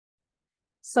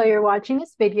So you're watching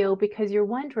this video because you're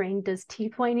wondering, does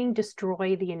teeth whitening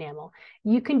destroy the enamel?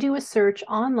 You can do a search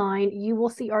online. You will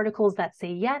see articles that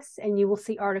say yes, and you will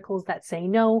see articles that say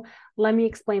no. Let me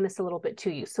explain this a little bit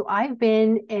to you. So I've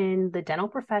been in the dental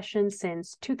profession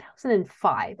since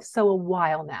 2005, so a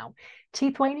while now.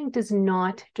 Teeth whitening does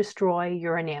not destroy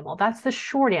your enamel. That's the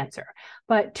short answer.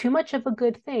 But too much of a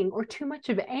good thing or too much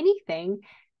of anything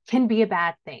can be a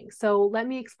bad thing. So let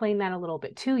me explain that a little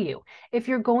bit to you. If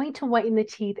you're going to whiten the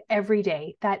teeth every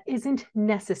day, that isn't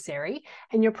necessary,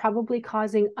 and you're probably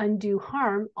causing undue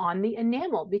harm on the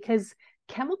enamel because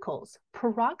chemicals,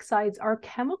 peroxides are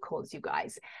chemicals, you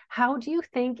guys. How do you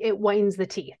think it whitens the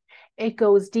teeth? It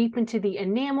goes deep into the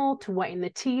enamel to whiten the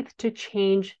teeth to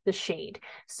change the shade.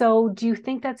 So do you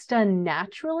think that's done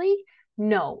naturally?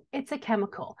 No, it's a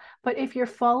chemical. But if you're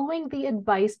following the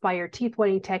advice by your teeth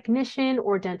whitening technician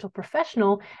or dental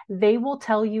professional, they will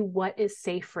tell you what is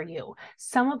safe for you.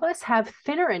 Some of us have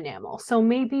thinner enamel, so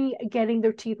maybe getting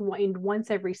their teeth whitened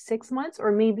once every 6 months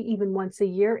or maybe even once a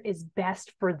year is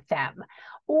best for them.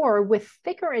 Or with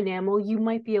thicker enamel, you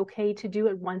might be okay to do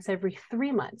it once every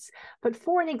 3 months. But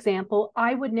for an example,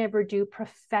 I would never do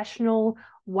professional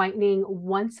whitening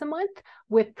once a month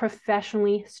with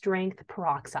professionally strength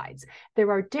peroxides. There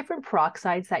are different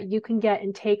peroxides that you can get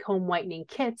in take-home whitening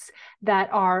kits that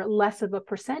are less of a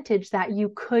percentage that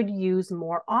you could use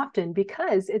more often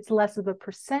because it's less of a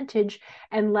percentage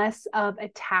and less of a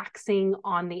taxing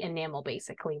on the enamel,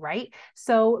 basically, right?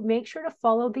 So make sure to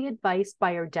follow the advice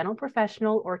by your dental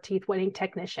professional or teeth whitening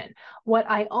technician. What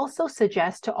I also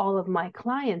suggest to all of my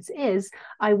clients is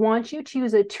I want you to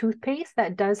use a toothpaste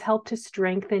that does help to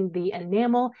strengthen the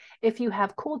enamel. If you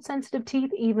have cold sensitive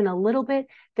teeth, even a little bit,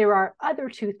 there are other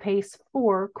toothpastes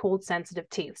for cold sensitive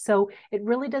teeth. So it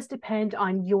really does depend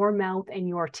on your mouth and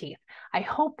your teeth. I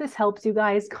hope this helps you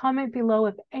guys. Comment below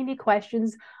if any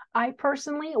questions. I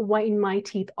personally whiten my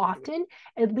teeth often,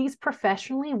 at least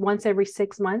professionally, once every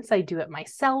 6 months. I do it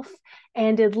myself,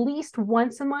 and at least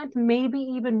once a month, maybe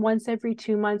even once every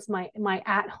 2 months, my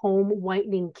at-home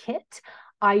whitening kit.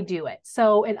 I do it.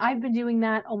 So, and I've been doing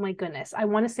that, oh my goodness, I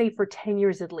want to say for 10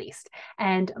 years at least.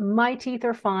 And my teeth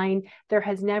are fine. There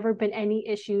has never been any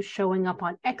issues showing up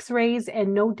on x-rays,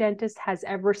 and no dentist has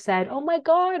ever said, oh my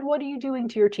God, what are you doing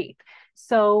to your teeth?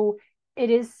 So it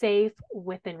is safe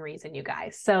within reason, you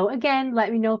guys. So again,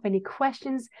 let me know if any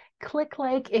questions. Click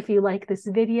like if you like this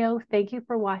video. Thank you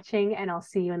for watching, and I'll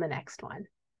see you in the next one.